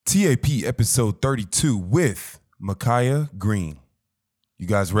TAP episode 32 with Makiah Green. You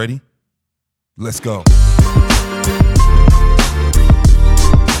guys ready? Let's go.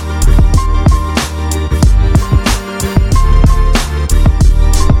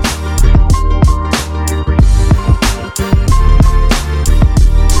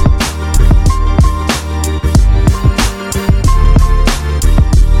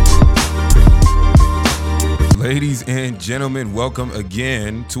 Ladies and gentlemen, welcome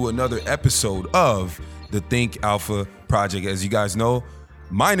again to another episode of the Think Alpha Project. As you guys know,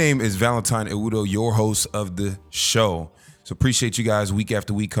 my name is Valentine Ewudo, your host of the show. So appreciate you guys week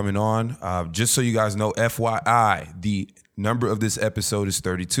after week coming on. Just so you guys know, FYI, the number of this episode is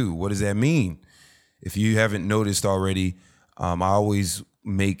 32. What does that mean? If you haven't noticed already, I always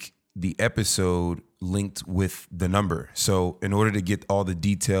make the episode linked with the number. So in order to get all the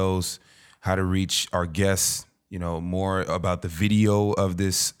details, how to reach our guests, more about the video of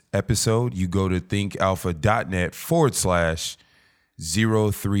this episode, you go to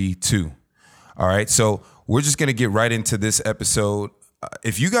thinkalpha.net/032. All right. So we're just going to get right into this episode.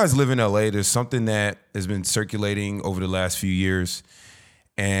 If you guys live in LA, there's something that has been circulating over the last few years,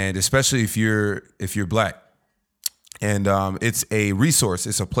 and especially if you're Black. And it's a resource.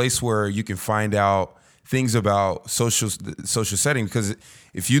 It's a place where you can find out things about social setting, because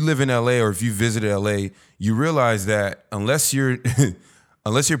if you live in LA or if you visited LA, you realize that unless you're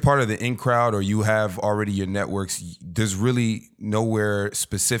part of the in crowd or you have already your networks, there's really nowhere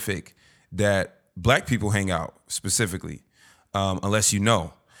specific that Black people hang out specifically, unless you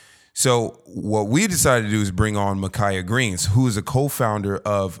know. So what we decided to do is bring on Makiah Green, who is a co-founder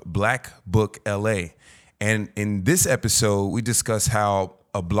of Black Book LA. And in this episode, we discuss how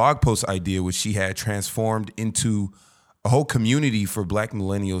a blog post idea which she had transformed into a whole community for Black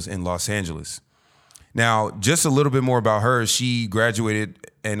millennials in Los Angeles. Now, just a little bit more about her. She graduated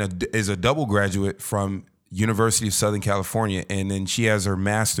and is a double graduate from University of Southern California, and then she has her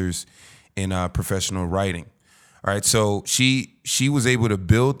master's in professional writing. All right, so she was able to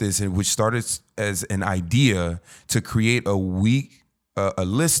build this, and which started as an idea to create a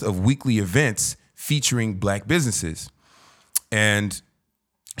list of weekly events featuring Black businesses. And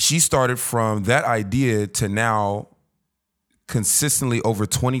she started from that idea to now consistently over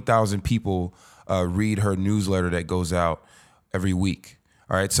 20,000 people read her newsletter that goes out every week.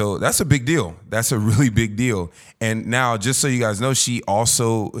 All right, so that's a big deal. That's a really big deal. And now, just so you guys know, she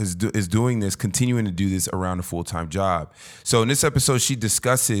also is doing this, continuing to do this around a full-time job. So in this episode, she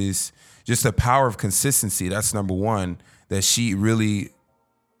discusses just the power of consistency. That's number one, that she really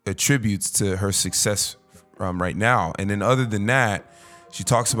attributes to her success right now. And then other than that, she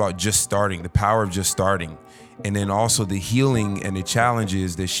talks about just starting, the power of just starting, and then also the healing and the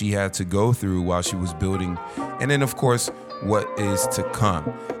challenges that she had to go through while she was building, and then, of course, what is to come.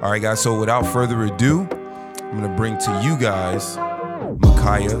 All right, guys, so without further ado, I'm going to bring to you guys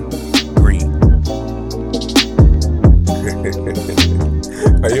Makiah Green.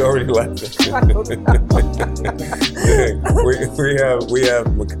 Are you already laughing? we have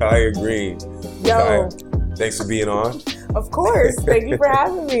Makiah Green. Yo. Makiah, thanks for being on. Of course. Thank you for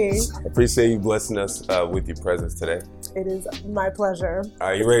having me. I appreciate you blessing us with your presence today. It is my pleasure.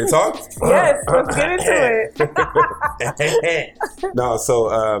 Are you ready to talk? Yes, let's get into it. No, so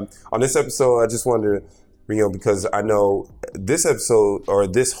on this episode, I just wanted to bring you on because I know this episode or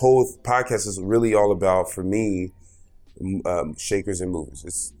this whole podcast is really all about, for me, shakers and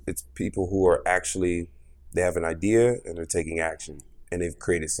movers. It's people who are actually, they have an idea and they're taking action and they've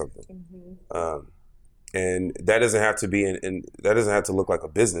created something. Mm-hmm. And that doesn't have to be, and that doesn't have to look like a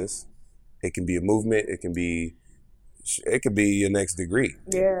business. It can be a movement. It can be your next degree.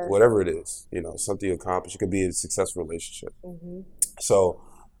 Yeah. Whatever it is, something you accomplish. It could be a successful relationship. Mm-hmm. So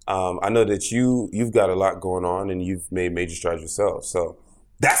I know that you've got a lot going on and you've made major strides yourself. So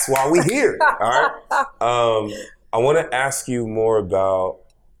that's why we're here. All right. I want to ask you more about.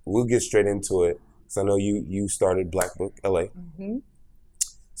 We'll get straight into it because I know you started Black Book LA. Mm-hmm.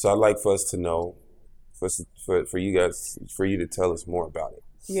 So I'd like for us to know. For you to tell us more about it.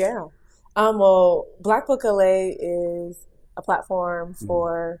 Yeah. Well, Black Book LA is a platform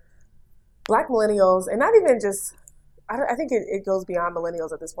for Black millennials, and not even just, I think it goes beyond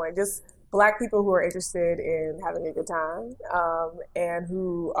millennials at this point, just Black people who are interested in having a good time and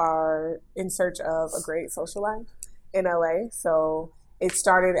who are in search of a great social life in LA. So it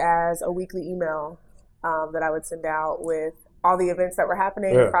started as a weekly email that I would send out with all the events that were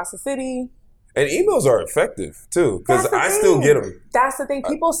happening across the city. And emails are effective, too, because I still get them. That's the thing.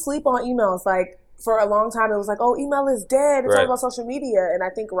 People sleep on emails. Like, for a long time, it was like, oh, email is dead. It's all about social media. And I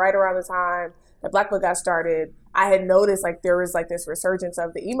think right around the time that Black Book got started, I had noticed like there was like this resurgence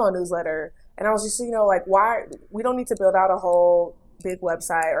of the email newsletter. And I was just, like, why we don't need to build out a whole big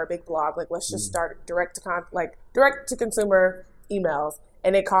website or a big blog. Like, let's just start direct to consumer emails.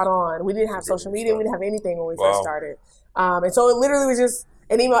 And it caught on. We didn't have social media. We didn't have anything when we first started. And so it literally was just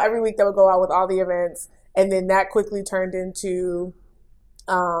an email every week that would go out with all the events. And then that quickly turned into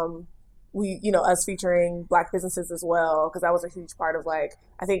us featuring Black businesses as well, because that was a huge part of like,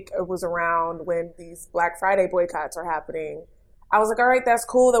 I think it was around when these Black Friday boycotts are happening. I was like, all right, that's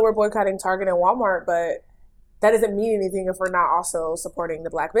cool that we're boycotting Target and Walmart, but that doesn't mean anything if we're not also supporting the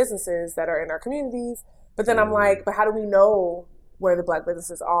Black businesses that are in our communities. But then I'm like, but how do we know where the Black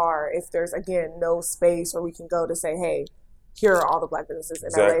businesses are if there's, again, no space where we can go to say, hey, here are all the Black businesses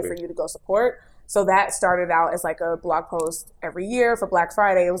in LA for you to go support. So that started out as like a blog post every year for Black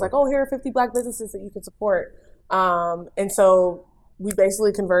Friday. It was like, oh, here are 50 Black businesses that you can support. And so we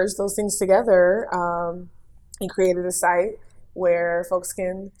basically converged those things together and created a site where folks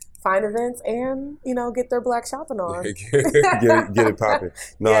can find events and, get their Black shopping on. get it popping.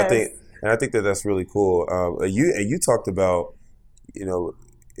 No, Yes. I think that's really cool. You talked about,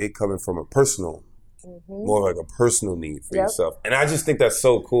 it coming from a personal, more like a personal need for yourself. And I just think that's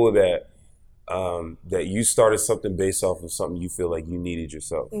so cool that that you started something based off of something you feel like you needed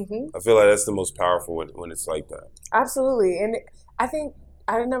yourself. I feel like that's the most powerful when it's like that. Absolutely. And I think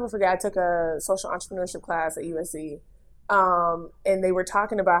I never forget, I took a social entrepreneurship class at USC. And they were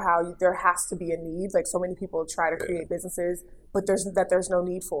talking about how there has to be a need. Like, so many people try to create businesses, but there's no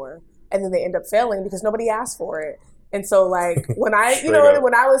need for. And then they end up failing because nobody asked for it. And so, like, when I,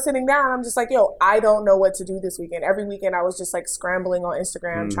 when I was sitting down, I'm just like, I don't know what to do this weekend. Every weekend I was just like scrambling on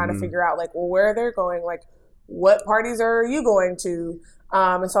Instagram, trying to figure out like, well, where they're going, like, what parties are you going to?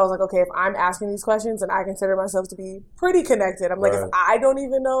 And so I was like, okay, if I'm asking these questions and I consider myself to be pretty connected, I'm like, if I don't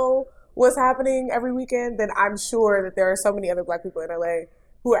even know what's happening every weekend, then I'm sure that there are so many other Black people in LA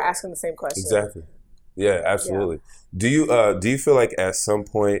who are asking the same question. Exactly. Yeah, absolutely. Yeah. Do you feel like at some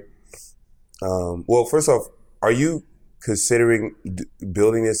point, well, first off, are you considering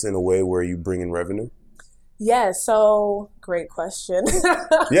building this in a way where you bring in revenue? Yeah, so great question.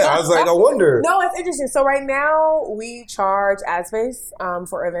 Yeah, I was like, I wonder. No, it's interesting. So right now we charge ad space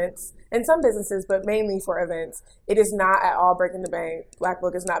for events and some businesses, but mainly for events. It is not at all breaking the bank. Black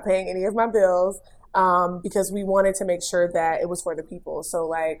Book is not paying any of my bills because we wanted to make sure that it was for the people. So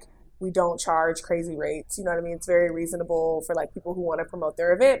like, we don't charge crazy rates. You know what I mean? It's very reasonable for like people who want to promote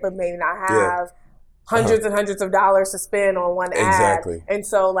their event, but may not have hundreds and hundreds of dollars to spend on one ad. Exactly. And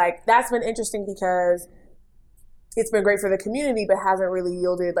so like, that's been interesting because it's been great for the community, but hasn't really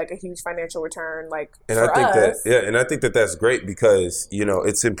yielded like a huge financial return, like and for I think us. and I think that that's great because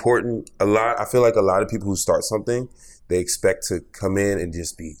it's important. I feel like a lot of people who start something, they expect to come in and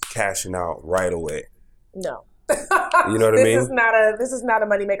just be cashing out right away. No, you know what I mean. This is not a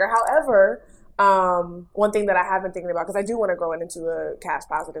moneymaker. However, one thing that I have been thinking about, because I do want to grow it into a cash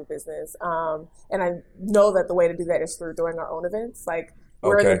positive business, and I know that the way to do that is through doing our own events, like.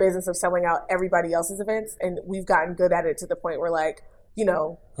 We're in the business of selling out everybody else's events, and we've gotten good at it to the point where, like, an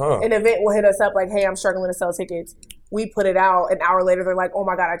event will hit us up like, hey, I'm struggling to sell tickets. We put it out. An hour later, they're like, oh,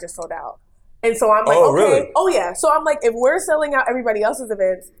 my God, I just sold out. And so I'm like, Really? Oh, yeah. So I'm like, if we're selling out everybody else's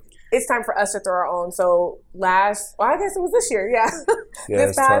events, it's time for us to throw our own. So I guess it was this year,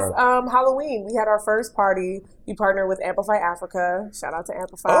 this past Halloween, we had our first party. We partnered with Amplify Africa. Shout out to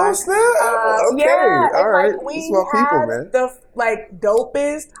Amplify. Oh, snap. Okay. Yeah. All right. Like, we Small had people, man. the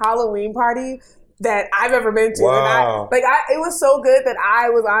dopest Halloween party that I've ever been to. Wow. And it was so good that I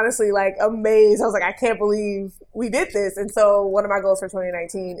was honestly like amazed. I was like, I can't believe we did this. And so one of my goals for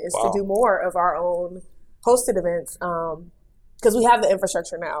 2019 is to do more of our own hosted events. Because we have the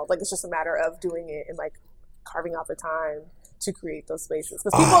infrastructure now. Like, it's just a matter of doing it and like carving out the time to create those spaces.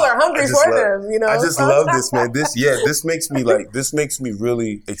 Because people are hungry for them, I just love this, man. This makes me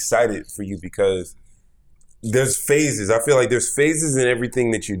really excited for you because there's phases. I feel like there's phases in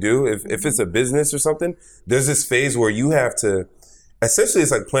everything that you do. If it's a business or something, there's this phase where you have to, essentially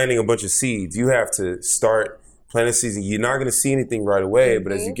it's like planting a bunch of seeds. You have to start planting seeds. You're not going to see anything right away,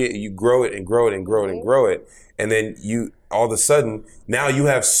 but as you grow it and grow it and grow it and grow it. And then all of a sudden, now you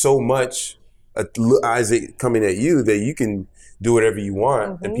have so much eyes coming at you that you can do whatever you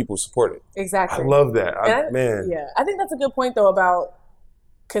want and people support it. Exactly. I love that. Man. Yeah. I think that's a good point though about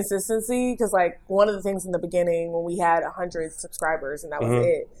consistency, because like one of the things in the beginning when we had 100 subscribers and that was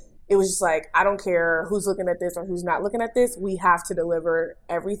it was just like, I don't care who's looking at this or who's not looking at this, we have to deliver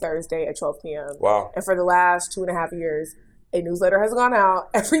every Thursday at 12 p.m. Wow. And for the last 2.5 years, a newsletter has gone out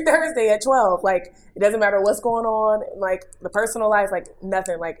every Thursday at 12. Like, it doesn't matter what's going on, like the personal life, like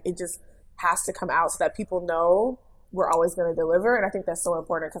nothing, like it just has to come out so that people know we're always going to deliver. And I think that's so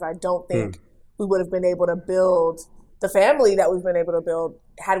important because I don't think we would have been able to build the family that we've been able to build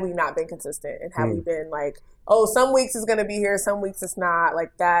had we not been consistent and had we been like, oh, some weeks it's going to be here, some weeks it's not.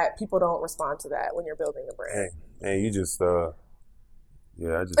 Like that, people don't respond to that when you're building a brand. Hey, you just, I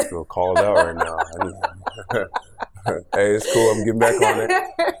just feel called out right now. Hey, it's cool. I'm getting back on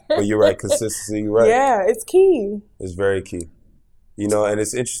it. But you're right, consistency. You're right. Yeah, it's key. It's very key. You know, and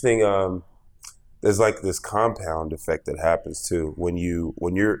it's interesting. There's like this compound effect that happens too when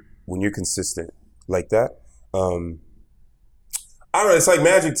you're consistent like that. I don't know. It's like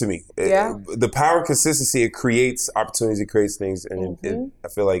magic to me. The power of consistency, it creates opportunities, it creates things, and I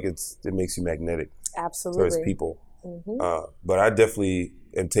feel like it makes you magnetic. Absolutely. Towards people. But I definitely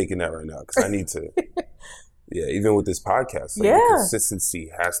am taking that right now because I need to. Even with this podcast, like the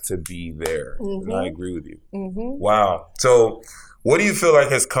consistency has to be there, and I agree with you. Wow. So, what do you feel like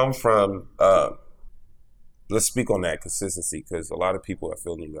has come from? Let's speak on that consistency because a lot of people I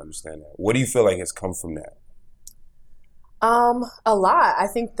feel need to understand that. What do you feel like has come from that? A lot. I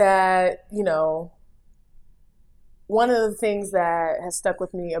think that, one of the things that has stuck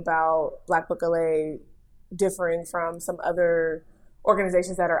with me about Black Book LA differing from some other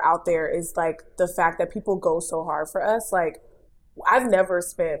organizations that are out there is like the fact that people go so hard for us. Like I've never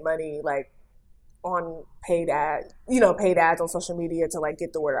spent money like on paid ads on social media to like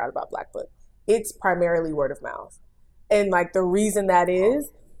get the word out about Black Book. It's primarily word of mouth. And like the reason that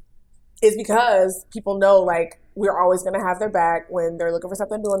is because people know like we're always going to have their back when they're looking for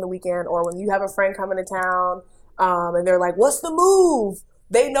something to do on the weekend or when you have a friend coming to town and they're like, what's the move?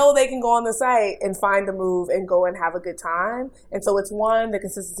 They know they can go on the site and find the move and go and have a good time. And so it's one, the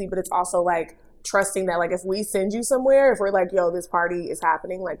consistency, but it's also like trusting that like if we send you somewhere, if we're like, yo, this party is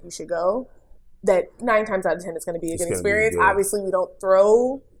happening, like you should go, that 9 times out of 10 it's going to be a good experience. Obviously, we don't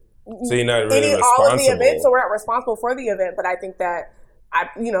throw so you're not really all of the events, so we're not responsible for the event. But I think that I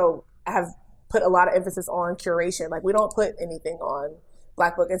have put a lot of emphasis on curation. Like we don't put anything on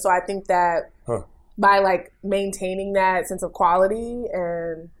Black Book, and so I think that by like maintaining that sense of quality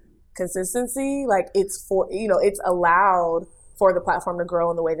and consistency, like it's allowed for the platform to grow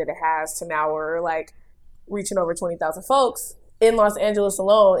in the way that it has to now we're like reaching over 20,000 folks in Los Angeles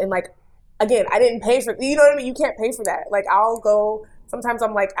alone. And like, again, I didn't pay for, you know what I mean? You can't pay for that. Like I'll go, sometimes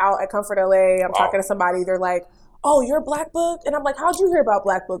I'm like out at Comfort LA, I'm talking to somebody, they're like, oh, you're Black Book? And I'm like, how'd you hear about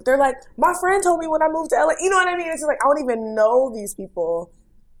Black Book? They're like, my friend told me when I moved to LA. You know what I mean? It's just like, I don't even know these people.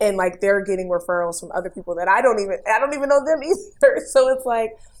 And like, they're getting referrals from other people that I don't even know them either. So it's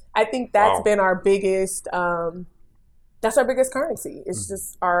like, I think that's been our biggest, that's our biggest currency. It's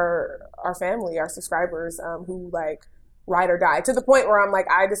just our family, our subscribers who like ride or die to the point where I'm like,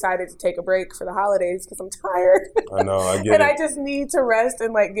 I decided to take a break for the holidays because I'm tired. I know, I get and it. I just need to rest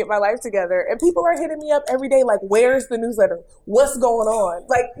and like get my life together. And people are hitting me up every day like, where's the newsletter? What's going on?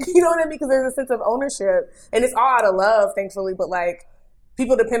 Like, you know what I mean? Because there's a sense of ownership and it's all out of love, thankfully. But like,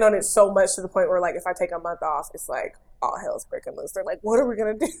 people depend on it so much to the point where like, if I take a month off, it's like all hell's breaking loose. They're like, what are we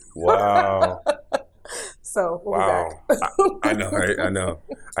going to do? Wow. So we'll be back. I know, right? I know.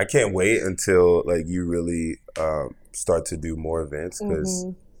 I can't wait until like you really start to do more events because,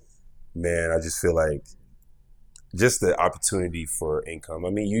 man, I just feel like just the opportunity for income. I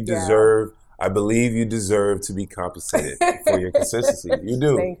mean, you deserve. I believe you deserve to be compensated for your consistency. You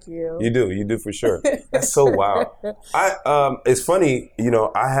do. Thank you. You do for sure. That's so wild. It's funny.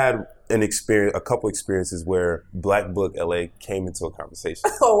 I had a couple experiences where Black Book LA came into a conversation.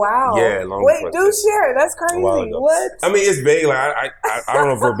 Oh wow! Yeah, wait, do share. That's crazy. What? I mean, it's vague. Like I don't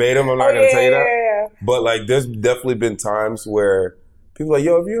know verbatim. I'm not gonna tell you that. Yeah. But like, there's definitely been times where people are like,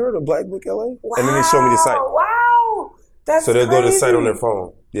 "Yo, have you heard of Black Book LA?" Wow. And then they show me the site. Wow, that's so they'll crazy. go to the site on their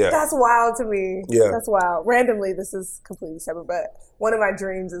phone. Yeah, that's wild to me. Yeah, that's wild. Randomly, this is completely separate, but one of my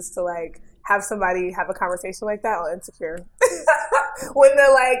dreams is to like have somebody have a conversation like that on Insecure. When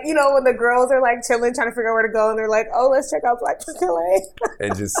they're like, when the girls are like chilling, trying to figure out where to go, and they're like, oh, let's check out Black Book LA.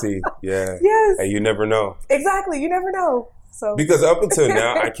 And just see, yeah. Yes. And you never know. Exactly, you never know. So because up until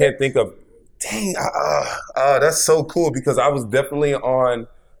now, I can't think of, dang, that's so cool because I was definitely on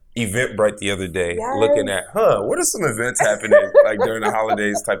Eventbrite the other day looking at, what are some events happening like during the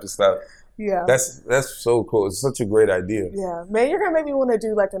holidays type of stuff. Yeah. That's so cool. It's such a great idea. Yeah. Man, you're going to make me want to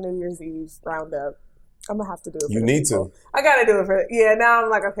do like a New Year's Eve roundup. I'm going to have to do it. You need to. I got to do it for now I'm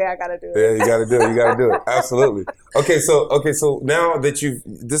like, okay, I got to do it. Yeah, you got to do it. You got to do it. Absolutely. Okay, so now that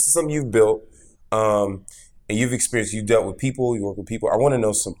this is something you've built and you've experienced, you dealt with people, you work with people. I want to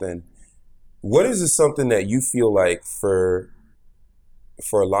know something. What is something that you feel like for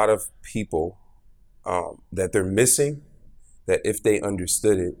a lot of people that they're missing, that if they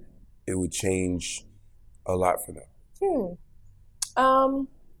understood it it would change a lot for them?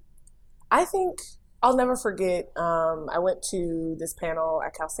 I think I'll never forget. I went to this panel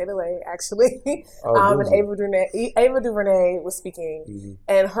at Cal State LA, actually, and Ava DuVernay was speaking,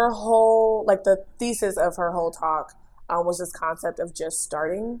 and her whole, like, the thesis of her whole talk was this concept of just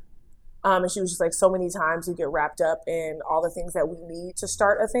starting. And she was just like, so many times we get wrapped up in all the things that we need to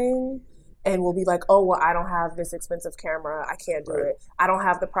start a thing. And we'll be like, oh, well, I don't have this expensive camera. I can't do it. I don't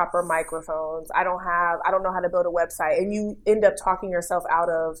have the proper microphones. I don't know how to build a website. And you end up talking yourself out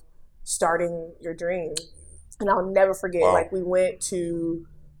of starting your dream. And I'll never forget, like, we went to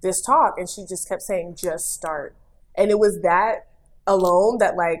this talk and she just kept saying, just start. And it was that alone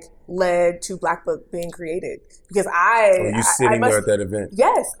that, like, led to Black Book being created. Because you sitting there at that event?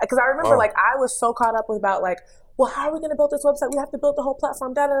 Yes. Because I remember, like, I was so caught up with about, like, well, how are we going to build this website? We have to build the whole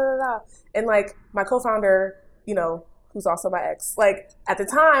platform, da-da-da-da. And, like, my co-founder, you know, who's also my ex, like, at the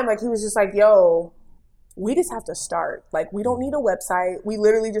time, like, he was just like, yo, we just have to start. Like, we don't need a website. We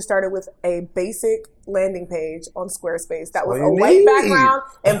literally just started with a basic landing page on Squarespace. That was a white background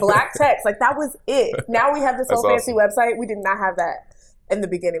and black text. Like, that was it. Now we have this whole fancy website. We did not have that in the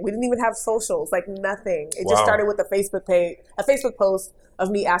beginning. We didn't even have socials, like, nothing. It just started with a Facebook post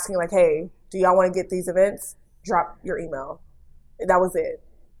of me asking, like, hey, do y'all want to get these events? Drop your email. That was it.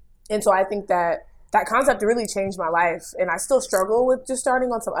 And so I think that concept really changed my life. And I still struggle with just starting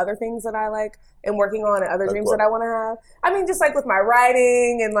on some other things that I like and working on and other dreams that I want to have. I mean, just like with my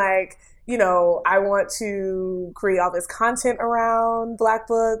writing and, like, you know, I want to create all this content around Black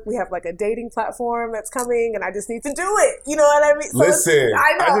Book. We have, like, a dating platform that's coming and I just need to do it. You know what I mean? So listen,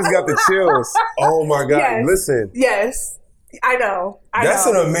 I just got the chills. Oh my God. Yes. Listen. Yes. I know. That's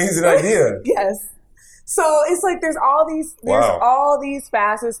an amazing idea. Yes. So it's like there's all these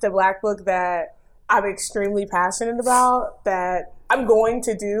facets to Black Book that I'm extremely passionate about that I'm going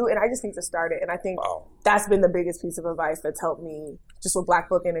to do, and I just need to start it. And I think that's been the biggest piece of advice that's helped me just with Black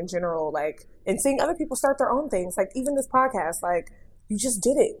Book and in general, like, and seeing other people start their own things. Like, even this podcast, like, you just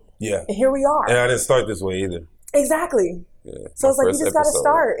did it. Yeah. And here we are. And I didn't start this way either. Exactly. Yeah, so it's like, you just got to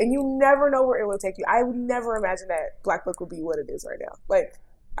start, and you never know where it will take you. I would never imagine that Black Book would be what it is right now. Like,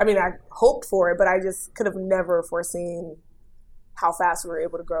 I mean, I hoped for it, but I just could have never foreseen how fast we were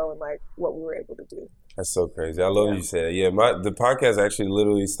able to grow and, like, what we were able to do. That's so crazy. I love you said it. Yeah, the podcast actually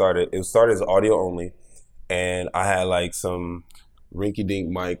literally started. It started as audio only, and I had, like, some rinky-dink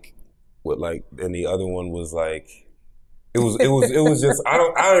mic with, like, and the other one was like, it was just I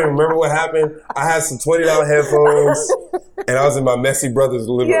don't even remember what happened. I had some $20 headphones, and I was in my messy brother's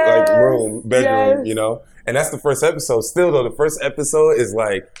bedroom, you know. And that's the first episode. Still though, the first episode is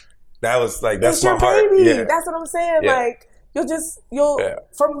like, that's my heart. Baby. Yeah. That's what I'm saying. Yeah. Like, you'll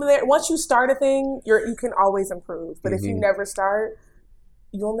from there, once you start a thing, you can always improve. But if you never start,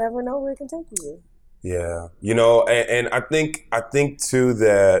 you'll never know where it can take you. Yeah. You know, and I think too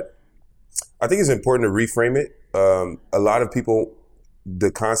that I think it's important to reframe it. A lot of people,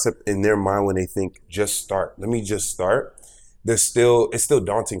 the concept in their mind when they think just start, let me just start, it's still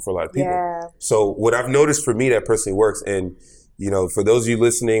daunting for a lot of people. Yeah. So what I've noticed for me that personally works, and, you know, for those of you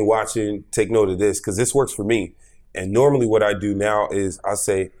listening, watching, take note of this, because this works for me. And normally what I do now is I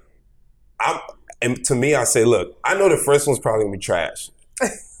say, I say, look, I know the first one's probably gonna be trash.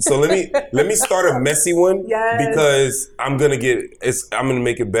 So let me start a messy one because I'm gonna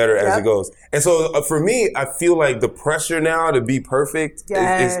make it better as it goes. And so for me, I feel like the pressure now to be perfect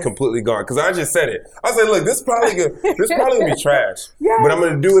is completely gone. Because I just said it. I said, look, this probably gonna be trash. But I'm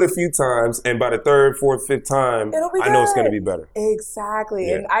gonna do it a few times, and by the third, fourth, fifth time, I know it's gonna be better. Exactly.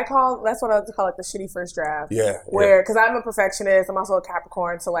 Yeah. And that's what I call it, the shitty first draft. Yeah. Because I'm a perfectionist, I'm also a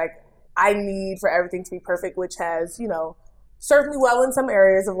Capricorn, so, like, I need for everything to be perfect, which has, you know, served me well in some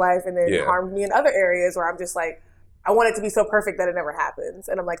areas of life and then harmed me in other areas where I'm just like, I want it to be so perfect that it never happens.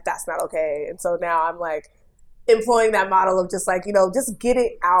 And I'm like, that's not okay. And so now I'm, like, employing that model of just, like, you know, just get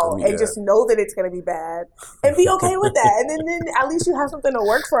it out and just know that it's going to be bad and be okay with that. And then at least you have something to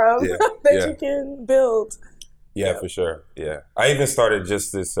work from that you can build. Yeah, for sure. Yeah. I even started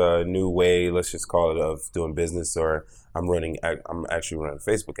just this new way, let's just call it, of doing business, or I'm actually running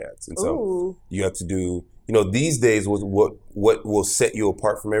Facebook ads. And so you have to do, you know, these days what will set you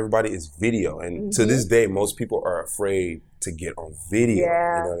apart from everybody is video. And to this day, most people are afraid to get on video.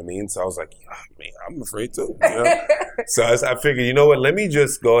 Yeah. You know what I mean? So I was like, I'm afraid too. You know? So I figured, you know what, let me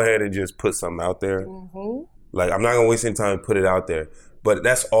just go ahead and just put something out there. Like, I'm not going to waste any time to put it out there. But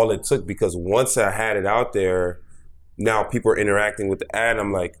that's all it took, because once I had it out there, now people are interacting with the ad. And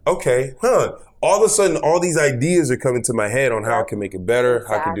I'm like, okay, all of a sudden, all these ideas are coming to my head on how I can make it better,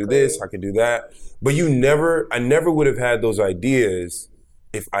 how I can do this, how I can do that. But I never would have had those ideas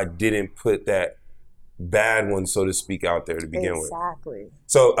if I didn't put that bad one, so to speak, out there to begin with. Exactly.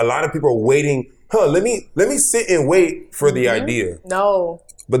 So a lot of people are waiting. Let me sit and wait for the idea. No.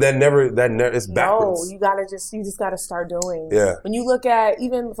 But that never it's backwards. No, you just gotta start doing. Yeah. When you look at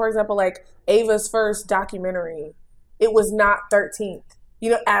even, for example, like Ava's first documentary, it was not 13th,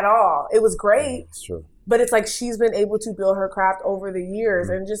 at all. It was great. It's true. But it's like she's been able to build her craft over the years.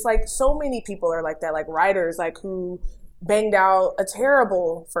 And just like so many people are like that, like writers, like who banged out a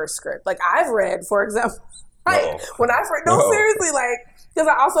terrible first script. Like I've read, for example, when I first, seriously, like, because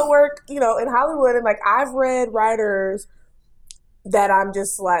I also work, in Hollywood, and like I've read writers that I'm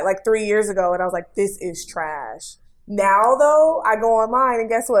just like 3 years ago, and I was like, this is trash. Now though, I go online and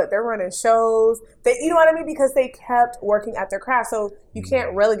guess what? They're running shows. You know what I mean? Because they kept working at their craft. So you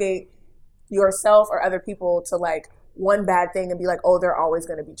can't relegate yourself or other people to like one bad thing and be like, oh, they're always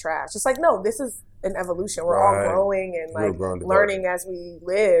going to be trash. It's like, no, this is an evolution. We're all growing and like learning as we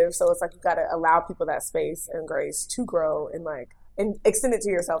live. So it's like you got to allow people that space and grace to grow and extend it to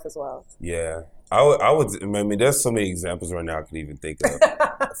yourself as well. Yeah. I mean, there's so many examples right now I could even think of.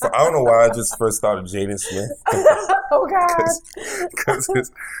 I don't know why I just first thought of Jaden Smith. Oh, God.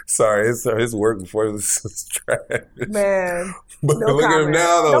 Because his work before was trash. Man. But no look comment. at him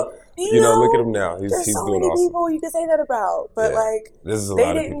now, though. Look at him now. He's so doing many awesome. People you can say that about, but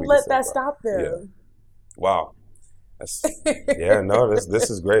they didn't let that stop them. Yeah. Wow. This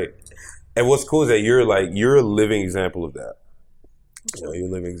is great. And what's cool is that you're a living example of that. You're a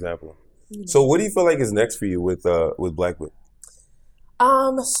living example. So what do you feel like is next for you with Black Book?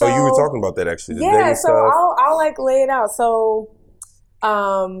 So you were talking about that actually. Yeah, so I'll lay it out. So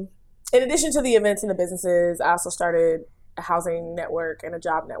in addition to the events and the businesses, I also started a housing network and a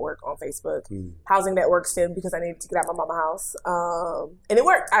job network on Facebook. Housing network stemmed because I needed to get out my mama house. And it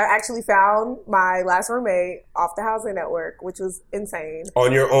worked. I actually found my last roommate off the housing network, which was insane.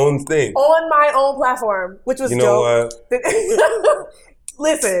 On your own thing? On my own platform, which was dope.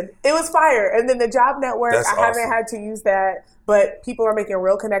 Listen, it was fire. And then the job network, I haven't had to use that, but people are making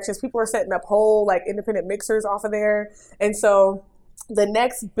real connections. People are setting up whole independent mixers off of there. And so the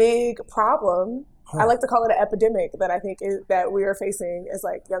next big problem, I like to call it an epidemic that I think that we are facing as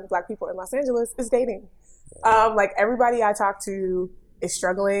young Black people in Los Angeles, is dating. Everybody I talk to is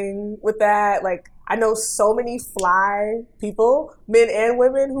struggling with that. I know so many fly people, men and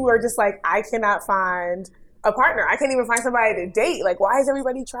women, who are just I cannot find a partner. I can't even find somebody to date. Why is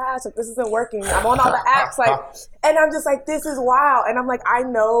everybody trash? This isn't working. I'm on all the apps. And I'm just this is wild. And I'm I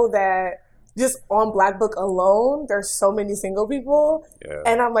know that just on Black Book alone, there's so many single people. Yeah.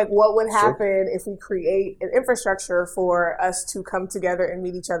 And I'm what would happen if we create an infrastructure for us to come together and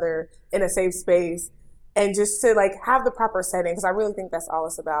meet each other in a safe space and just to have the proper setting? Because I really think that's all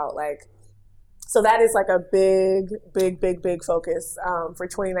it's about. So that is a big focus for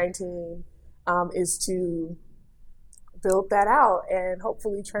 2019. Is to build that out and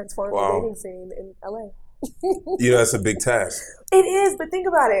hopefully transform the dating scene in LA. That's a big task. It is, but think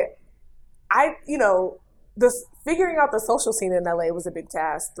about it. Figuring out the social scene in LA was a big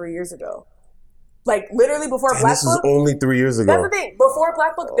task 3 years ago. Literally before Black Book. This was only 3 years ago. That's the thing. Before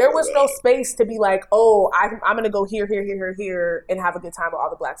Black Book, there was no space to be I'm going to go here, and have a good time with all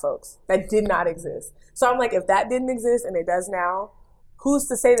the Black folks. That did not exist. So I'm if that didn't exist and it does now, who's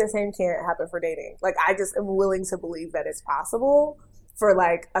to say the same can't happen for dating? I just am willing to believe that it's possible for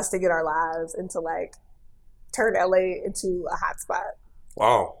us to get our lives and to turn LA into a hot spot.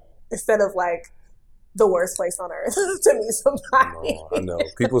 Wow. Instead of the worst place on earth to meet somebody. I know.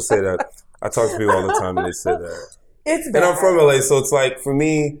 People say that. I talk to people all the time and they say that. It's bad. And I'm from LA, so it's for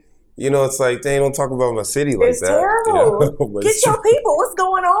me, it's they don't talk about my city like it's that. Terrible. Get your people. What's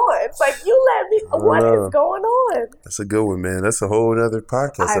going on? It's you let me. What is going on? That's a good one, man. That's a whole other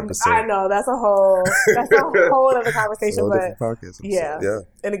podcast episode. I know. That's a whole other conversation. But podcast episode. Yeah.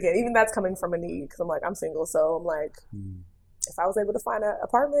 And again, even that's coming from a need because I'm single. So I'm if I was able to find an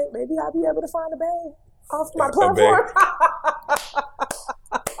apartment, maybe I'll be able to find a babe off my platform.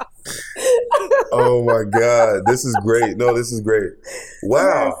 Oh my God. This is great. No, this is great.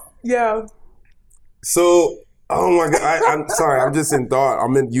 Wow. Yeah. So, oh my God, I'm sorry. I'm just in thought.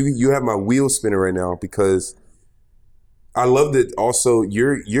 You have my wheel spinning right now because I love that. Also,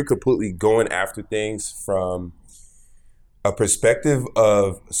 you're completely going after things from a perspective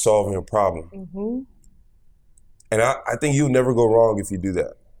of solving a problem, and I think you'll never go wrong if you do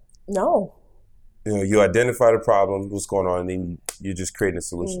that. No. You identify the problem, what's going on, and then you're just creating a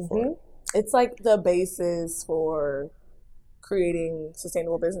solution for it. It's the basis for creating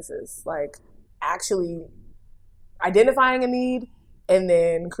sustainable businesses, actually identifying a need and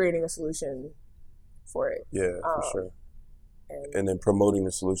then creating a solution for it. Yeah, for sure. And then promoting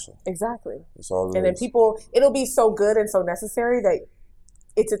the solution. Exactly. That's all it and is. then people, it'll be so good and so necessary that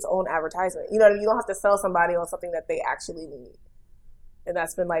it's its own advertisement. You know what I mean? You don't have to sell somebody on something that they actually need. And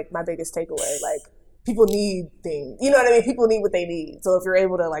that's been like my biggest takeaway. Like, people need things. You know what I mean? People need what they need. So if you're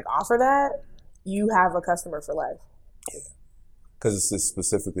able to like offer that, you have a customer for life. Because it's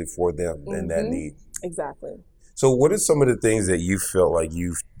specifically for them and that need. Exactly. So what are some of the things that you felt like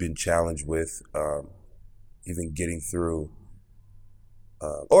you've been challenged with, even getting through,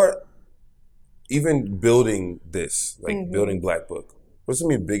 or even building this, like building Black Book? What are some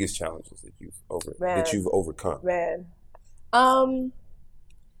of your biggest challenges that you've overcome? Man,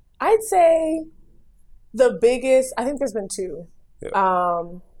 I'd say the biggest. I think there's been two. Yeah.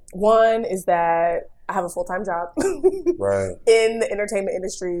 One is that I have a full-time job. Right. In the entertainment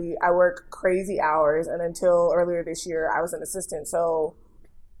industry. I work crazy hours, and until earlier this year, I was an assistant. So,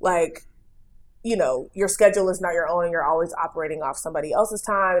 like, you know, your schedule is not your own, and you're always operating off somebody else's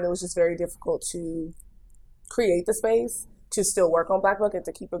time, and it was just very difficult to create the space to still work on Black Book and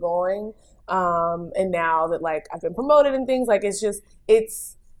to keep it going. And now that like I've been promoted and things, like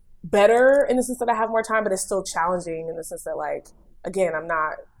it's better in the sense that I have more time, but it's still challenging in the sense that like, again, I'm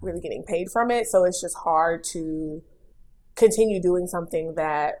not really getting paid from it. So it's just hard to continue doing something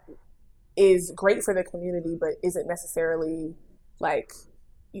that is great for the community, but isn't necessarily like,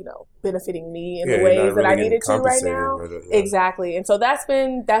 you know, benefiting me in the ways that I needed to right now. Exactly. And so that's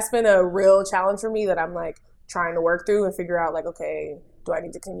been a real challenge for me that I'm like trying to work through and figure out like, okay, do I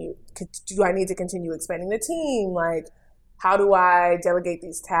need to continue expanding the team? Like, how do I delegate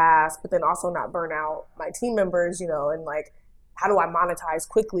these tasks, but then also not burn out my team members, you know, and like, how do I monetize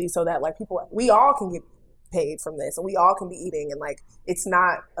quickly so that like we all can get paid from this and we all can be eating and like, it's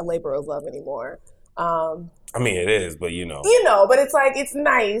not a labor of love anymore. I mean, it is, but but it's like, it's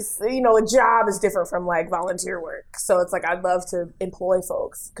nice. You know, a job is different from like volunteer work. So it's like, I'd love to employ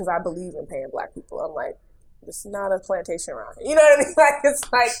folks because I believe in paying Black people. I'm like, it's not a plantation around here. You know what I mean? Like,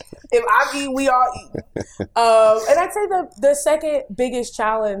 it's like, if I eat, we all eat. And I'd say the second biggest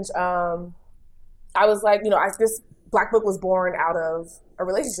challenge, I was like, you know, this Black Book was born out of a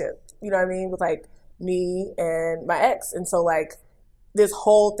relationship, you know what I mean? With like me and my ex. And so like, this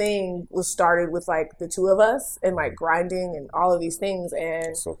whole thing was started with like the two of us and like grinding and all of these things.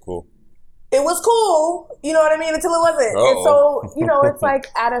 And so cool. It was cool, you know what I mean, until it wasn't. Uh-oh. And so, you know, it's like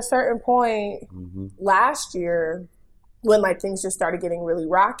at a certain point last year when like things just started getting really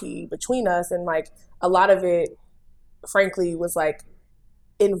rocky between us, and like a lot of it, frankly, was like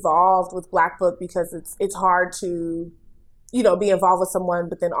involved with Black Book because it's hard to, you know, be involved with someone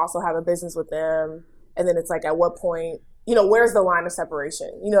but then also have a business with them. And then it's like, at what point, you know, where's the line of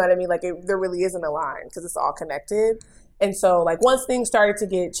separation? You know what I mean? Like, there really isn't a line because it's all connected. And so, like, once things started to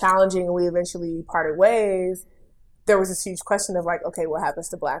get challenging and we eventually parted ways, there was this huge question of, like, okay, what happens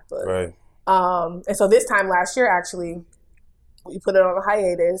to Black Book? Right. And so this time last year, actually, we put it on a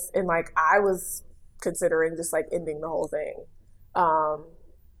hiatus. And, like, I was considering just, like, ending the whole thing.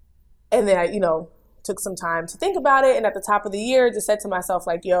 And then I, you know, took some time to think about it. And at the top of the year, just said to myself,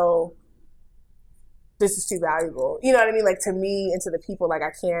 like, yo, this is too valuable. You know what I mean? Like, to me and to the people, like, I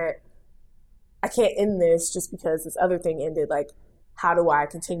can't end this just because this other thing ended. Like, how do I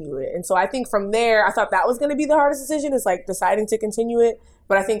continue it? And so I think from there, I thought that was going to be the hardest decision, is like deciding to continue it.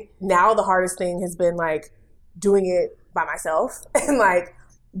 But I think now the hardest thing has been like doing it by myself and like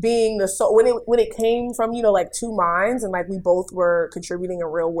being when it came from, you know, like two minds and like we both were contributing in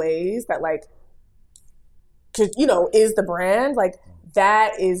real ways that like, you know, is the brand. Like,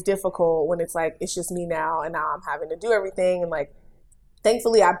 that is difficult when it's like, it's just me now and now I'm having to do everything. And like,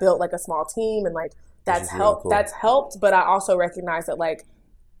 thankfully I built like a small team and like that's helped. Really cool. That's helped. But I also recognize that like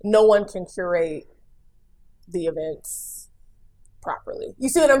no one can curate the events properly. You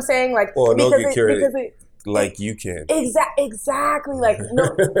see what I'm saying? Like, well, no one can curate it like you can. Exactly. Like,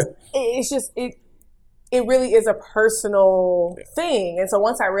 no, it's just, it really is a personal thing. And so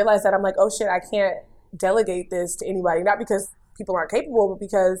once I realized that, I'm like, oh shit, I can't delegate this to anybody. Not because people aren't capable, but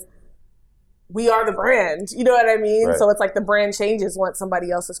because we are the brand, you know what I mean? Right. So it's like the brand changes once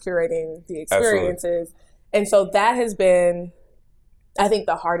somebody else is curating the experiences. Absolutely. And so that has been, I think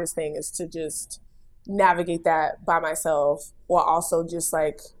the hardest thing is to just navigate that by myself while also just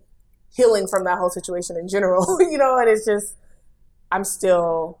like healing from that whole situation in general, you know? And it's just, I'm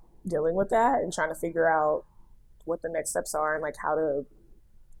still dealing with that and trying to figure out what the next steps are and like how to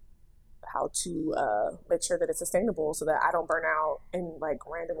make sure that it's sustainable so that I don't burn out and like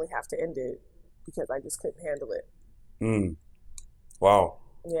randomly have to end it because I just couldn't handle it. Wow.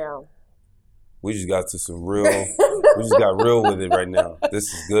 Yeah. We just got to some real We just got real with it right now. This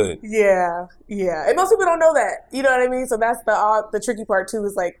is good. Yeah. And most people don't know that. You know what I mean? So that's the tricky part too,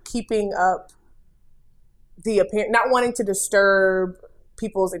 is like keeping up the appearance, not wanting to disturb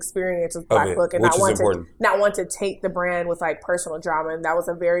people's experience with Black Book, and not want to take the brand with like personal drama. And that was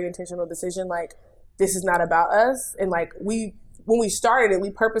a very intentional decision. Like, this is not about us. And like when we started it, we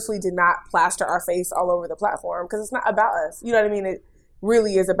purposely did not plaster our face all over the platform because it's not about us. You know what I mean? It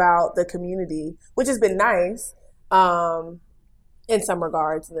really is about the community, which has been nice in some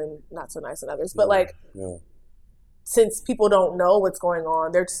regards, and then not so nice in others. But since people don't know what's going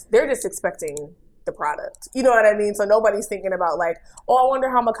on, they're just expecting the product. You know what I mean? So nobody's thinking about like, oh, I wonder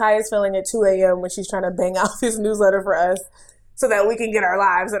how Makiah is feeling at 2 a.m. when she's trying to bang out this newsletter for us so that we can get our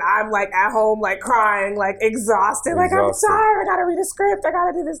lives. And I'm like at home, like crying, like exhausted. Like, I'm tired. I got to read a script. I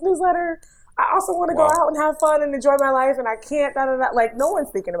got to do this newsletter. I also want to go out and have fun and enjoy my life, and I can't, Like, no one's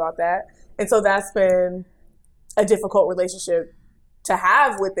thinking about that. And so that's been a difficult relationship to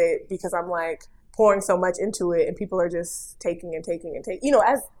have with it, because I'm like pouring so much into it and people are just taking and taking and taking, you know,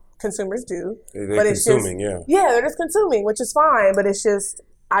 as consumers do. They're consuming, they're just consuming, which is fine. But it's just,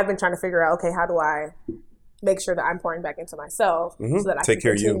 I've been trying to figure out, okay, how do I make sure that I'm pouring back into myself so that I can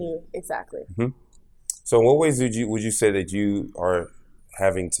continue. Exactly. Mm-hmm. So in what ways would you say that you are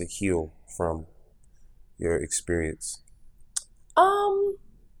having to heal from your experience?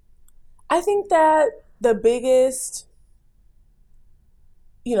 I think that the biggest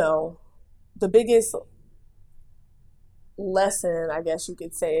lesson, I guess you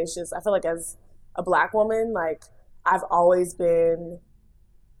could say, is just, I feel like as a Black woman, like, I've always been,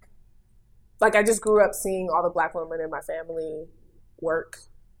 like, I just grew up seeing all the Black women in my family work,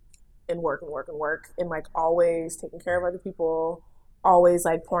 and like always taking care of other people, always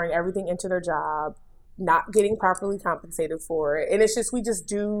like pouring everything into their job, not getting properly compensated for it. And it's just, we just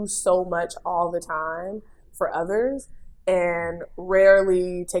do so much all the time for others and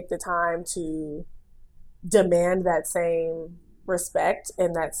rarely take the time to demand that same respect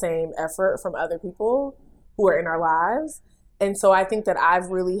and that same effort from other people who are in our lives. And so I think that I've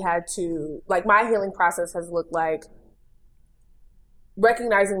really had to, like, my healing process has looked like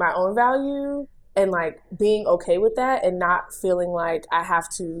recognizing my own value and like being okay with that and not feeling like I have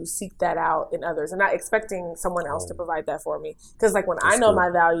to seek that out in others and not expecting someone else to provide that for me. Because like when I know my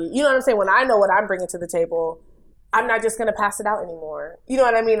value, you know what I'm saying? When I know what I'm bringing to the table, I'm not just going to pass it out anymore. You know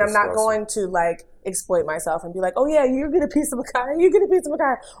what I mean? I'm not going to like exploit myself and be like, oh yeah, you get a piece of Makiah, you get a piece of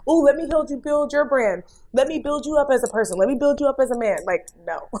Makiah. Oh, let me help you build your brand. Let me build you up as a person. Let me build you up as a man. Like,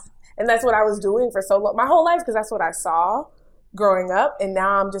 no. And that's what I was doing for so long, my whole life, because that's what I saw growing up. And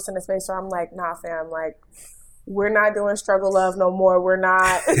now I'm just in a space where I'm like, nah, fam, like, we're not doing struggle love no more. We're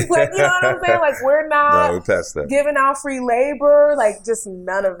not, like, you know what I'm saying? Like, we're not giving out free labor. Like, just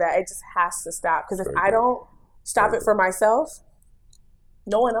none of that. It just has to stop. Because if I don't stop it for myself,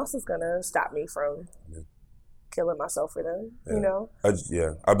 no one else is going to stop me from killing myself for them, you know?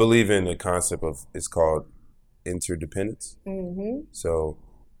 I believe in the concept of, it's called interdependence. Mm-hmm. So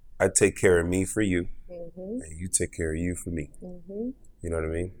I take care of me for you, and you take care of you for me. Mm-hmm. You know what I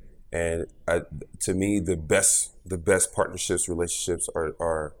mean? And to me, the best partnerships, relationships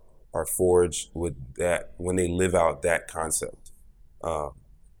are forged with that, when they live out that concept.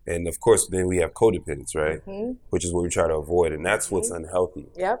 And of course, then we have codependence, right? Mm-hmm. Which is what we try to avoid, and that's what's unhealthy.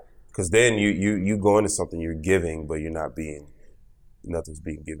 Yep. Because then you go into something you're giving, but nothing's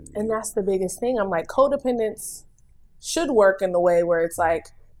being given to you. And that's the biggest thing. I'm like, codependence should work in the way where it's like,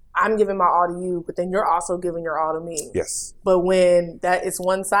 I'm giving my all to you, but then you're also giving your all to me. Yes. But when that is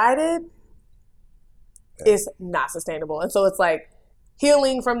one-sided, it's not sustainable. And so it's like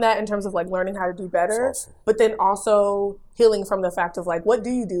healing from that in terms of like learning how to do better, awesome. But then also healing from the fact of like, what do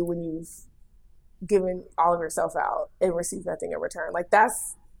you do when you've given all of yourself out and received nothing in return? Like,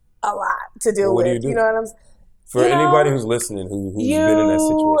 that's a lot to deal with. Do you do? You know what I'm saying? For anybody who's listening who's been in that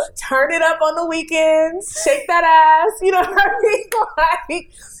situation. Turn it up on the weekends, shake that ass, you know what I mean?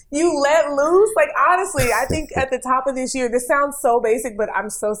 Like, you let loose. Like, honestly, I think at the top of this year, this sounds so basic, but I'm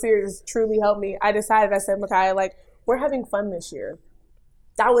so serious. It truly helped me. I said, Makiah, like, we're having fun this year.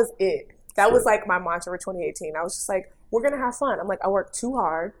 That was it. That was like my mantra for 2018. I was just like, we're going to have fun. I'm like, I work too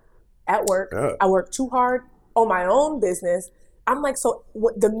hard at work. Yeah. I work too hard on my own business. I'm like, so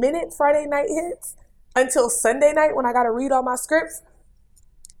the minute Friday night hits until Sunday night when I got to read all my scripts,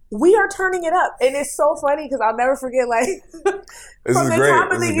 we are turning it up. And it's so funny because I'll never forget, like, from the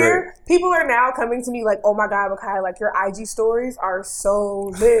top of the year, people are now coming to me like, oh my God, Makiah, like, your IG stories are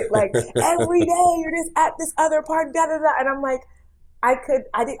so lit. Like, every day you're just at this other party, da da da. And I'm like, I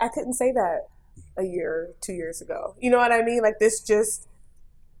couldn't say that a year, 2 years ago. You know what I mean? Like, this just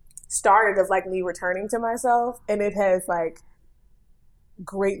started as like me returning to myself, and it has like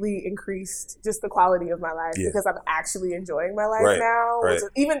greatly increased just the quality of my life because I'm actually enjoying my life now. Right.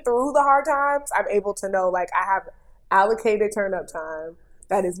 Even through the hard times, I'm able to know like I have allocated turn up time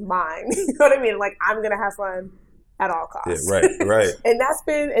that is mine. You know what I mean? Like I'm gonna have fun at all costs. Yeah, right. And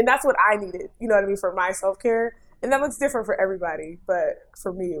that's what I needed. You know what I mean, for my self care. And that looks different for everybody, but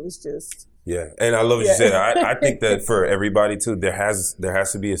for me, it was just. Yeah, and I love what you said. I think that for everybody too, there has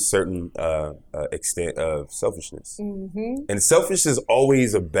to be a certain extent of selfishness, and selfish is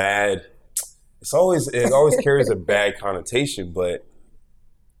always it always carries a bad connotation. But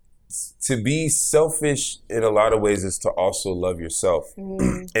to be selfish in a lot of ways is to also love yourself.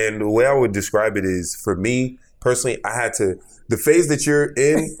 And the way I would describe it is, for me personally, I had to, the phase that you're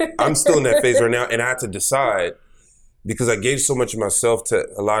in, I'm still in that phase right now, and I had to decide. Because I gave so much of myself to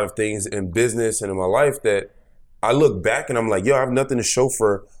a lot of things in business and in my life that I look back and I'm like, yo, I have nothing to show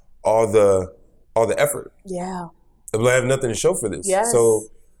for all the effort. Yeah. I have nothing to show for this. Yes. So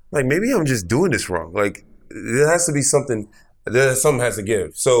like maybe I'm just doing this wrong. Like there has to be something has to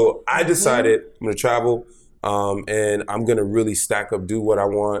give. So I decided I'm gonna travel and I'm gonna really stack up, do what I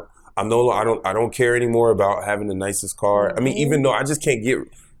want. I don't care anymore about having the nicest car. I mean, even though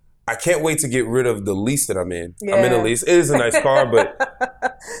I can't wait to get rid of the lease that I'm in. Yeah. I'm in a lease. It is a nice car, but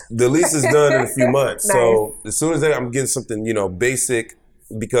the lease is done in a few months. Nice. So as soon as I'm getting something, basic,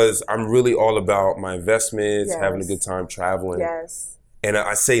 because I'm really all about my investments, having a good time traveling. Yes. And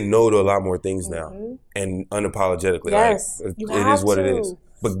I say no to a lot more things now, and unapologetically. Yes, it is what it is.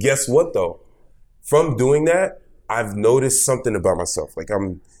 But guess what, though? From doing that, I've noticed something about myself. Like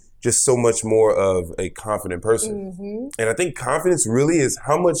I'm just so much more of a confident person. And I think confidence really is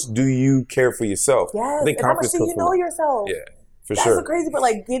how much do you care for yourself? Yes, I think and how much do you know yourself? Yeah, for That's sure. That's crazy, but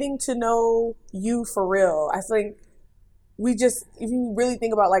like getting to know you for real. I think if you really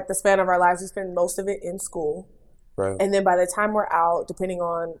think about like the span of our lives, we spend most of it in school. Right. And then by the time we're out, depending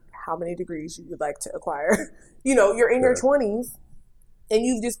on how many degrees you would like to acquire, you're in your 20s and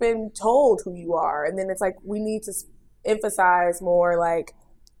you've just been told who you are. And then it's like we need to emphasize more like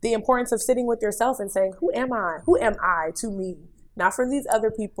the importance of sitting with yourself and saying, who am I? Who am I to me? Not for these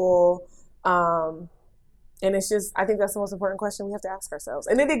other people. And it's just, I think that's the most important question we have to ask ourselves.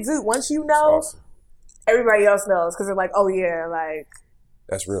 And it exudes. Once you know, awesome. Everybody else knows because they're like, oh yeah, like.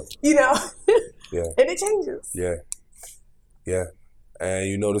 That's real. Yeah. And it changes. Yeah. And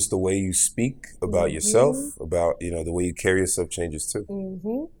you notice the way you speak about yourself, about, the way you carry yourself changes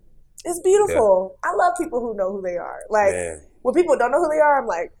too. It's beautiful. I love people who know who they are. Like, when people don't know who they are, I'm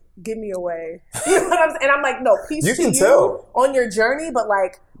like, give me away. You know what I'm saying? And I'm like, no, peace you to can you tell. On your journey, but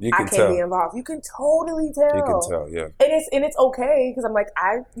like, I can't be involved. You can totally tell. You can tell, yeah. And it's okay, because I'm like,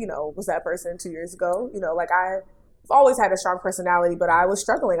 I, was that person 2 years ago. Like I've always had a strong personality, but I was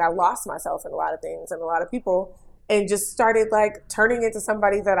struggling. I lost myself in a lot of things and a lot of people. And just started like turning into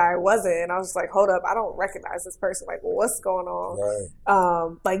somebody that I wasn't. And I was just like, hold up, I don't recognize this person. Like, well, what's going on?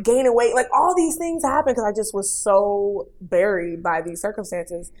 Right. Like gaining weight, like all these things happened because I just was so buried by these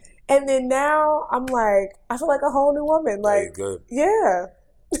circumstances. And then now I'm like, I feel like a whole new woman. Like, good. Yeah.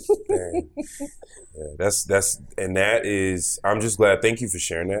 And that is, I'm just glad. Thank you for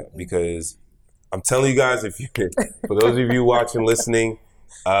sharing that, because I'm telling you guys, for those of you watching, listening,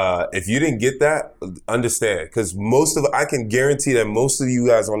 if you didn't get that, understand, because I can guarantee that most of you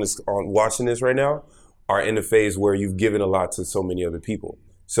guys on watching this right now are in a phase where you've given a lot to so many other people.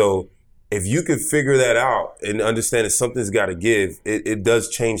 So if you could figure that out and understand that something's got to give, it does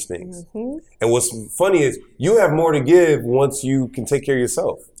change things. And what's funny is you have more to give once you can take care of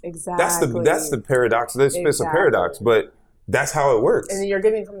yourself. Exactly. That's the paradox. It's a paradox, but that's how it works. And then you're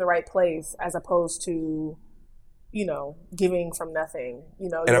giving from the right place as opposed to, giving from nothing.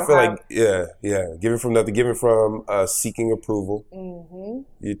 And I feel like, giving from nothing, giving from seeking approval.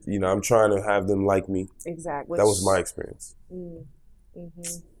 I'm trying to have them like me. Exactly. That was my experience.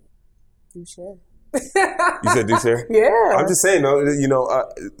 Do share. You said do share? Yeah. I'm just saying,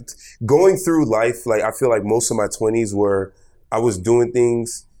 going through life, like I feel like most of my 20s were, I was doing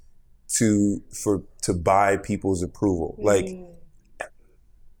things to buy people's approval. Like,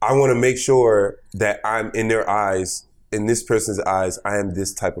 I want to make sure that I'm in their eyes, in this person's eyes, I am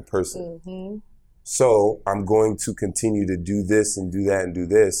this type of person. So I'm going to continue to do this and do that and do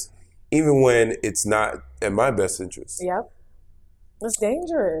this, even when it's not in my best interest. Yep. It's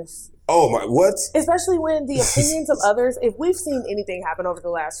dangerous. Oh my, what? Especially when the opinions of others, if we've seen anything happen over the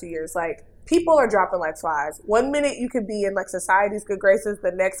last few years, like people are dropping like flies. 1 minute you could be in like society's good graces.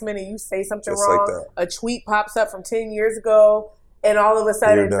 The next minute you say something just wrong. Like a tweet pops up from 10 years ago. And all of a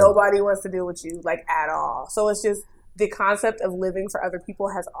sudden, nobody wants to deal with you, like, at all. So it's just, the concept of living for other people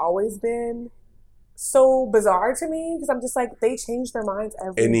has always been so bizarre to me because I'm just like, they change their minds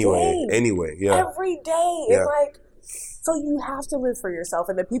every day. Anyway, yeah. Every day. Yeah. And like, so you have to live for yourself.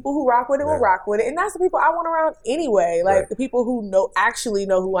 And the people who rock with it will rock with it. And that's the people I want around anyway. Like the people who actually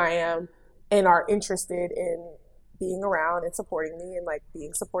know who I am and are interested in being around and supporting me and like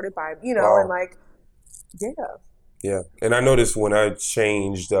being supported by, you know, and like, yeah. And I noticed when I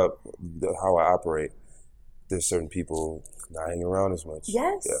changed up how I operate, there's certain people not hanging around as much.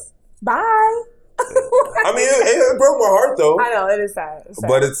 Yes. Yeah. Bye. I mean, it broke my heart though. I know, it is sad.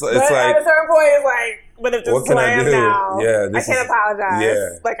 But it's like, at a certain point, it's like, but if this is who I am now, I can't apologize.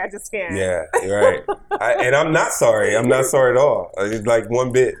 Yeah. Like, I just can't. Yeah, right. And I'm not sorry. I'm not sorry at all. It's like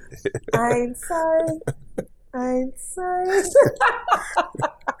one bit. I ain't sorry.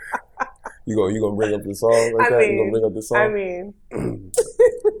 You gonna bring up the song like that? You gonna bring up the song? I mean,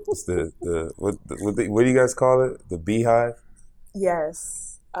 it's what do you guys call it? The Beehive? Yes.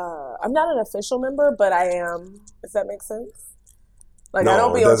 I'm not an official member, but I am. Does that make sense? Like, No, I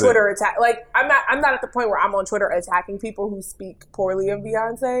don't be it on doesn't. Twitter like I'm not at the point where I'm on Twitter attacking people who speak poorly of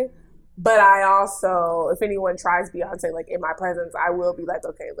Beyonce. But I also, if anyone tries Beyonce like in my presence, I will be like,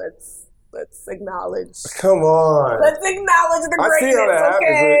 okay, let's acknowledge. Come on. Let's acknowledge the I see greatness. how that happens.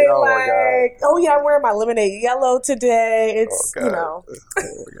 Okay, Oh my God. oh yeah, I'm wearing my lemonade yellow today. It's Oh, you know,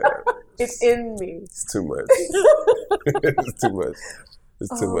 it's in me. It's too much. It's too much.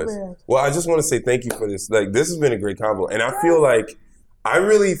 It's too much. Man. Well, I just want to say thank you for this. Like, this has been a great convo, and I feel like I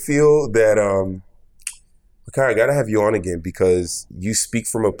really feel that okay, I gotta have you on again because you speak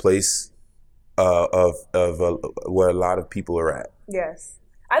from a place of where a lot of people are at. Yes,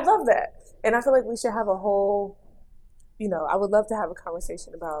 I'd love that, and I feel like we should have a whole. You know, I would love to have a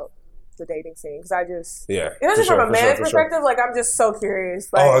conversation about the dating scene because I just Yeah, and just from a man's perspective, like I'm just so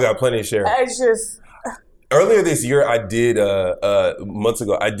curious. Like, I got plenty to share. It's just. Earlier this year, I did months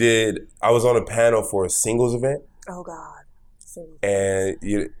ago. I was on a panel for a singles event. Oh God, singles. And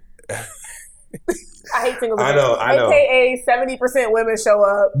I hate singles. I know. AKA 70% women show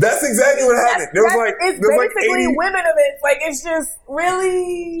up. That's exactly what happened. It's basically 80, women events. Like it's just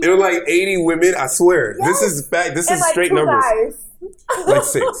really. There were like 80 women. I swear, this is fact. This is like straight 2 numbers. Guys. Like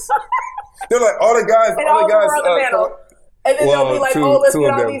 6. They're like all the guys. And all the guys on the panel. And then they'll be like, let's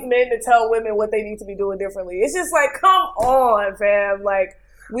get all these men to tell women what they need to be doing differently. It's just like, come on, fam. Like,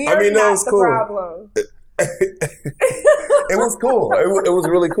 we are not the problem. It was cool. It was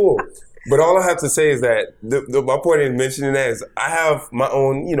really cool. But all I have to say is that my point in mentioning that is I have my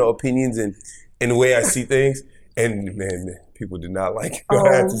own, opinions and the way I see things. And man, people did not like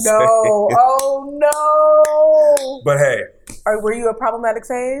what I had to say. Oh no! But hey, were you a problematic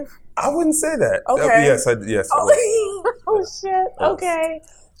fave? I wouldn't say that. Okay. Yes. Oh shit. Okay.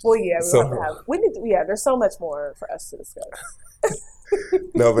 Well, yeah. There's so much more for us to discuss.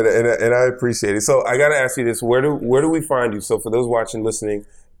 No, but and I appreciate it. So I got to ask you this: where do we find you? So for those watching, listening,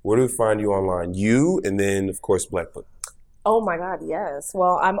 where do we find you online? You, and then of course Black Book. Oh my God, yes.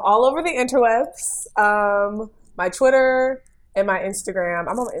 Well, I'm all over the interwebs. My Twitter and my Instagram.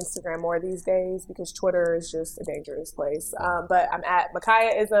 I'm on Instagram more these days because Twitter is just a dangerous place. But I'm at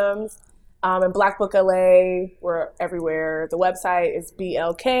Makiah-isms and Black Book LA. We're everywhere. The website is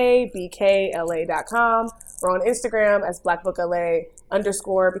blkbkla.com. We're on Instagram as Black Book LA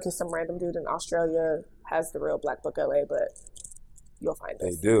 _ because some random dude in Australia has the real Black Book LA, but you'll find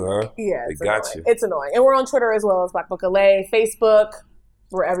us. They do, huh? Yeah, they got you. It's annoying. And we're on Twitter as well as Black Book LA, Facebook.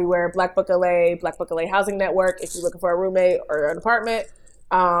 We're everywhere. Black Book LA, Black Book LA Housing Network if you're looking for a roommate or an apartment,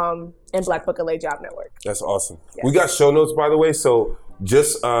 and Black Book LA Job Network. That's awesome. Yeah. We got show notes, by the way. So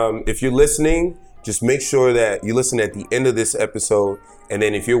just if you're listening, just make sure that you listen at the end of this episode. And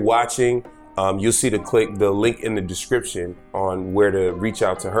then if you're watching, you'll see the link in the description on where to reach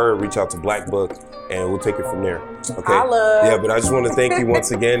out to her, reach out to Black Book, and we'll take it from there. Okay. Holla. Yeah, but I just want to thank you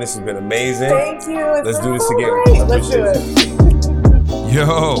once again. This has been amazing. Thank you. Let's do this again. Great. Let's do it.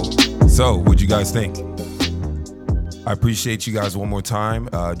 Yo, so what'd you guys think? I appreciate you guys one more time.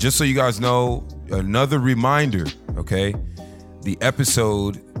 Just so you guys know, another reminder, okay? The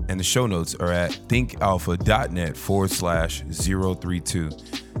episode and the show notes are at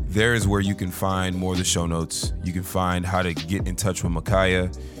thinkalpha.net/032. There is where you can find more of the show notes. You can find how to get in touch with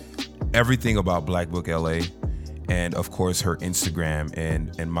Makiah, everything about Black Book LA, and of course her Instagram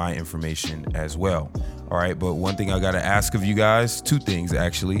and my information as well. All right, but one thing I gotta ask of you guys, 2 things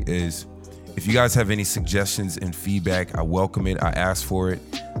actually, is if you guys have any suggestions and feedback, I welcome it. I ask for it.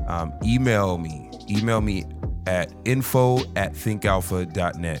 Email me at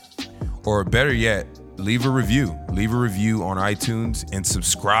info@thinkalpha.net, or better yet, leave a review on iTunes and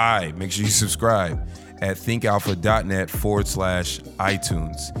subscribe. Make sure you subscribe. at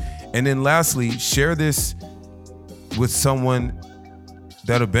thinkalpha.net/iTunes. And then lastly, share this with someone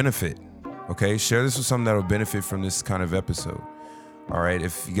that'll benefit. Okay, share this with someone that'll benefit from this kind of episode. All right,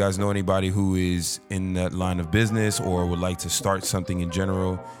 if you guys know anybody who is in that line of business or would like to start something in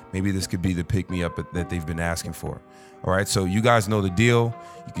general, maybe this could be the pick-me-up that they've been asking for. All right, so you guys know the deal.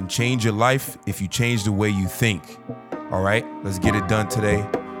 You can change your life if you change the way you think. All right, let's get it done today.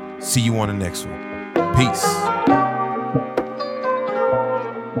 See you on the next one. Peace.